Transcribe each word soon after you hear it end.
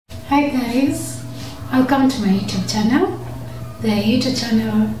Hi guys, welcome to my YouTube channel. The YouTube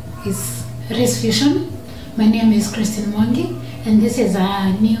channel is Race Fusion. My name is Christine Mwangi and this is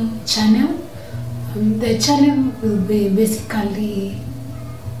a new channel. The channel will be basically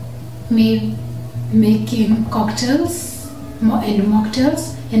me making cocktails and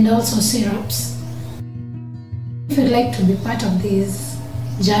mocktails and also syrups. If you'd like to be part of this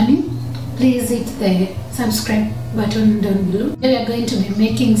journey, please hit the subscribe button down below. We are going to be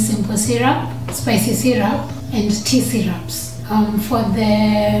making simple syrup, spicy syrup and tea syrups. For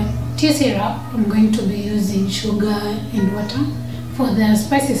the tea syrup, I'm going to be using sugar and water. For the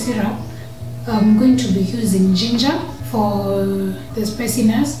spicy syrup, I'm going to be using ginger for the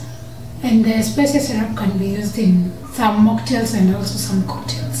spiciness, and the spicy syrup can be used in some mocktails and also some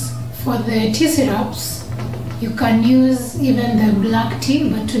cocktails. For the tea syrups, you can use even the black tea,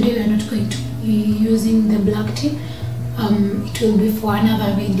 but today we are not going to be using the black tea. It will be for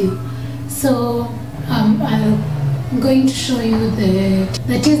another video. So I'm going to show you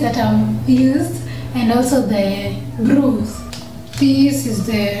the teas that I've used and also the brews. This is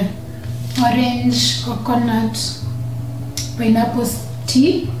the orange coconut pineapple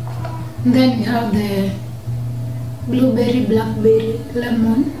tea. And then we have the blueberry, blackberry,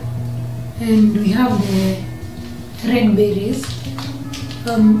 lemon, and we have the red berries.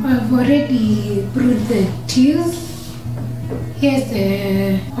 I've already brewed the teas. Here's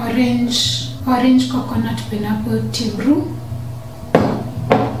the orange coconut pineapple tea brew.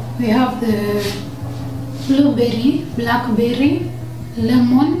 We have the blueberry, blackberry,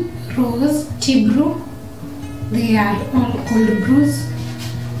 lemon, rose tea brew. They are all cold brews.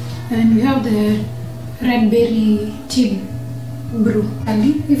 And we have the red berry tea brew.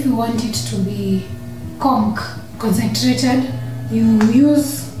 And if you want it to be concentrated, you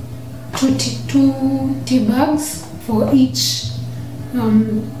use two tea bags for each.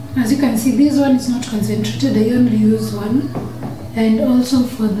 As you can see, this one is not concentrated, I only use one. And also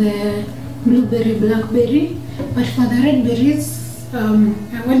for the blueberry, blackberry. But for the red berries,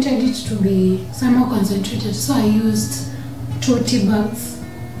 I wanted it to be somewhat concentrated, so I used 2 tea bags.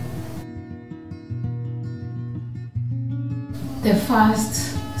 The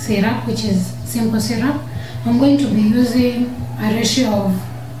first syrup, which is simple syrup, I'm going to be using a ratio of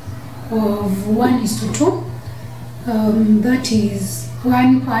 1:2. That is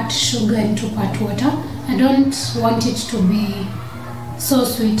 1 part sugar and 2 part water. I don't want it to be so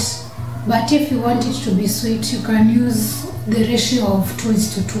sweet, but if you want it to be sweet, you can use the ratio of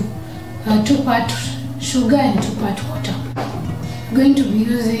 2:2. 2 part sugar and 2 part water. I'm going to be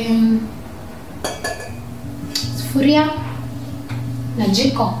using sufuria na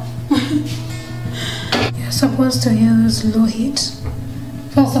jiko. You're supposed to use low heat.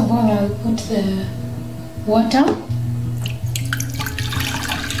 First of all, I'll put the water.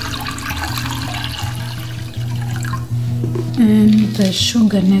 And the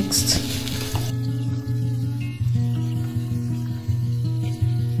sugar next.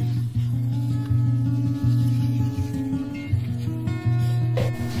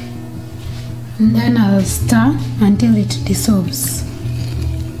 And then I'll stir until it dissolves.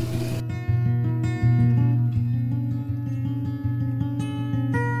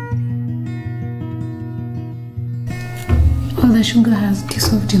 All the sugar has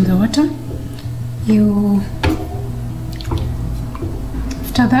dissolved in the water.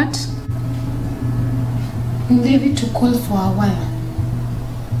 After that, you leave it to cool for a while.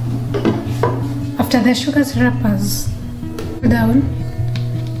 After the sugar syrup has cooled down,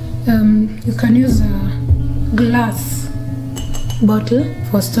 you can use a glass bottle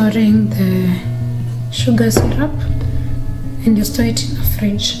for storing the sugar syrup, and you store it in the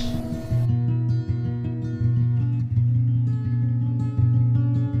fridge.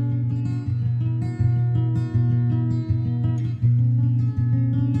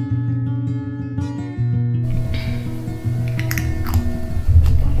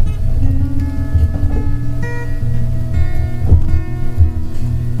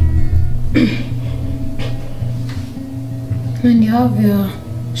 When you have your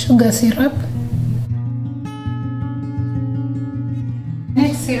sugar syrup,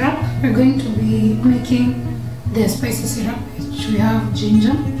 next syrup, we're going to be making the spicy syrup, which we have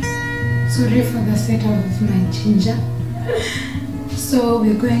ginger. Sorry for the state of my ginger. So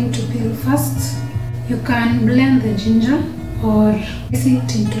we're going to peel first. You can blend the ginger or slice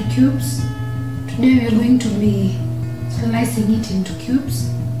it into cubes. Today we're going to be slicing it into cubes.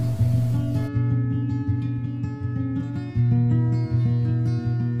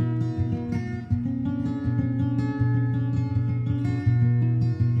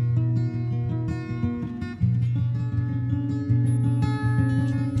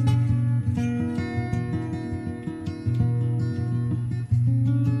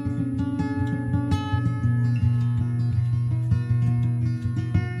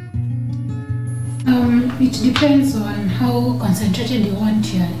 It depends on how concentrated you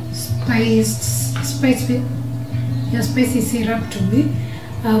want your spicy syrup to be.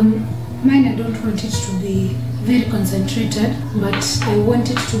 Mine, I don't want it to be very concentrated, but I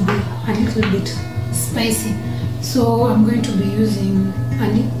want it to be a little bit spicy. So I'm going to be using a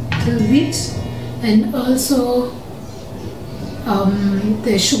little bit, and also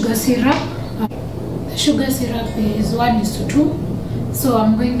the sugar syrup. The sugar syrup is 1:2, so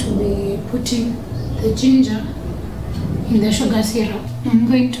I'm going to be putting the ginger in the sugar syrup. I'm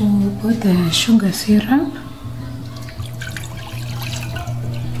going to put the sugar syrup.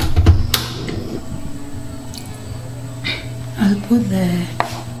 I'll put the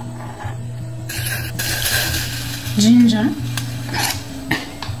ginger.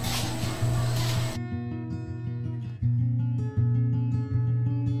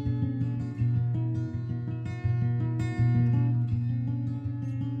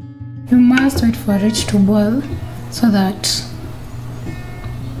 You must wait for it to boil so that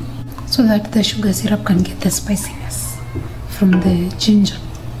the sugar syrup can get the spiciness from the ginger.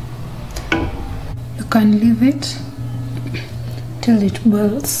 You can leave it till it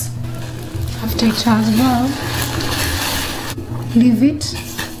boils. After it has boiled, leave it,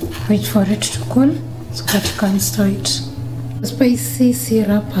 wait for it to cool so that you can store it. The spicy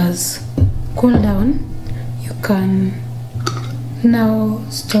syrup has cooled down. You can now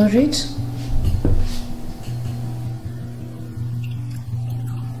store it.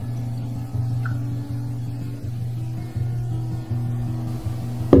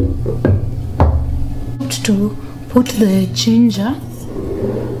 To put the ginger,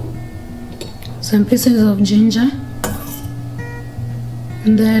 some pieces of ginger,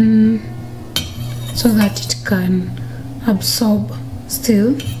 and then so that it can absorb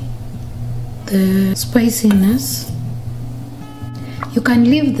still the spiciness. You can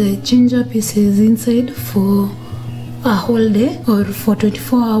leave the ginger pieces inside for a whole day or for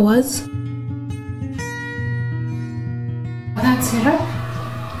 24 hours. That syrup,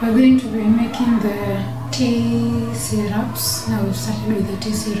 we're going to be making the tea syrups. Now we've started with the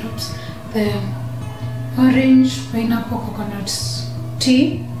tea syrups. The orange pineapple coconut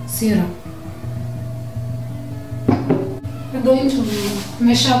tea syrup. We're going to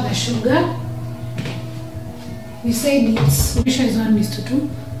measure the sugar. We said its ratio is 1:2.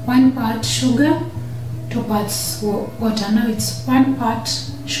 1 part sugar, 2 parts water. Now it's 1 part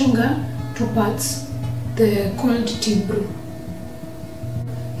sugar, 2 parts the cold tea brew.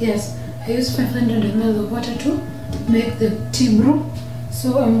 Yes, I use 500 ml of water to make the tea brew.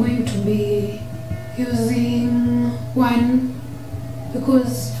 So I'm going to be using 1,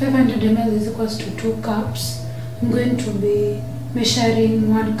 because 500 ml is equals to 2 cups. I'm going to be measuring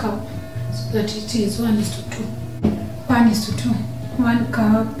 1 cup so that it is 1:2. 1:2. 1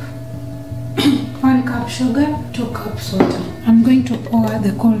 cup 1 cup sugar, 2 cups water. I'm going to pour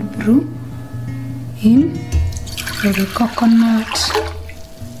the cold brew in for the coconut,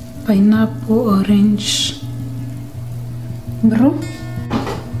 pineapple, orange brew.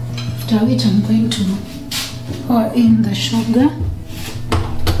 After which I'm going to pour in the sugar.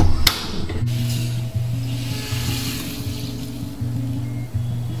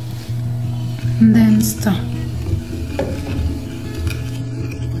 And then stir.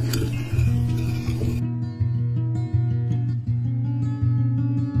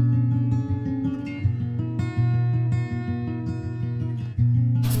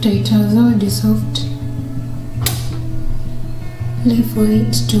 After it has all dissolved, leave for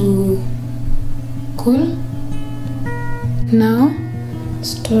it to cool. Now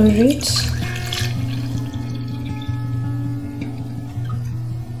store it.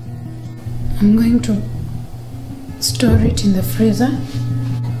 I'm going to store it in the freezer.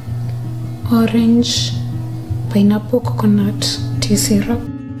 Orange pineapple coconut tea syrup.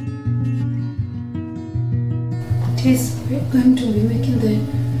 We're going to be making the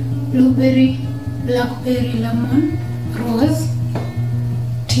blueberry, blackberry, lemon, rose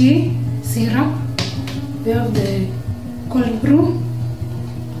tea syrup. We have the cold brew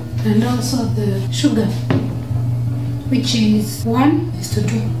and also the sugar, which is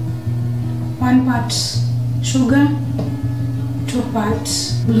 1:2. 1 part sugar, 2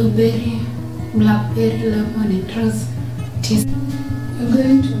 parts blueberry, blackberry, lemon, and rose tea. We're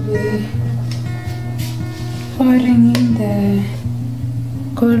going to be pouring in the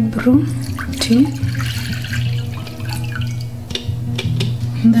cold brew tea,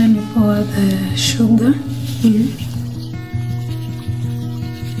 and then we pour the sugar in.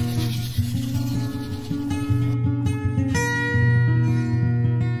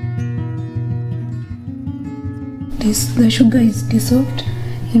 The sugar is dissolved.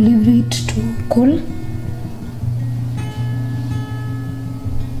 You leave it to cool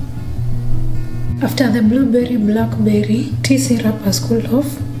After the blueberry blackberry tea syrup has cooled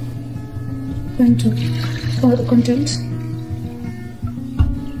off, I'm going to pour the contents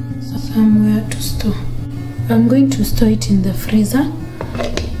somewhere to store. I'm going to store it in the freezer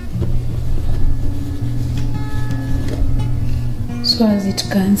so as it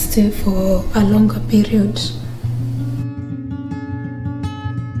can stay for a longer period.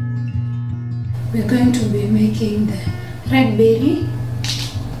 We're going to be making the red berry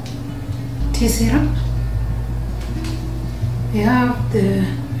tea syrup. We have the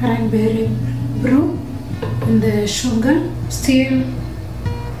red berry brew and the sugar, still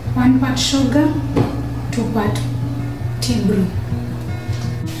 1 part sugar, 2 part tea brew.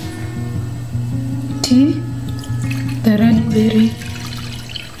 Tea, the red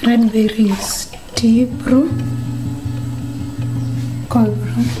berries tea brew, cold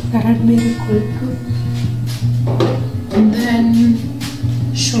brew, the red berry cold brew, and then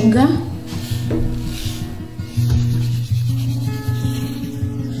sugar,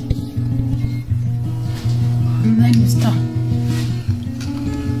 and then you stir.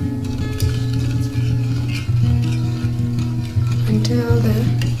 Until the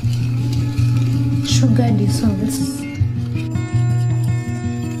sugar dissolves.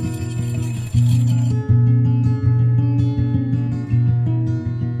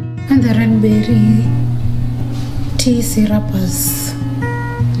 And the red berry tea syrup has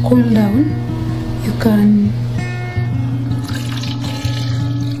cooled down, you can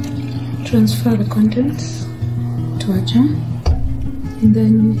transfer the contents to a jar and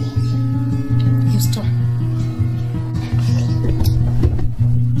then you stir.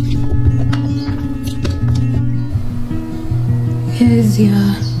 Here's your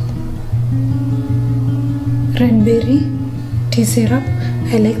red berry tea syrup.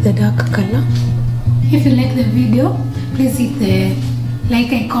 I like the dark color. If you like the video, please hit the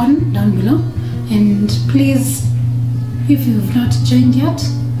like icon down below, and please, if you've not joined yet,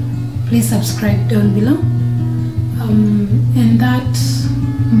 please subscribe down below. And that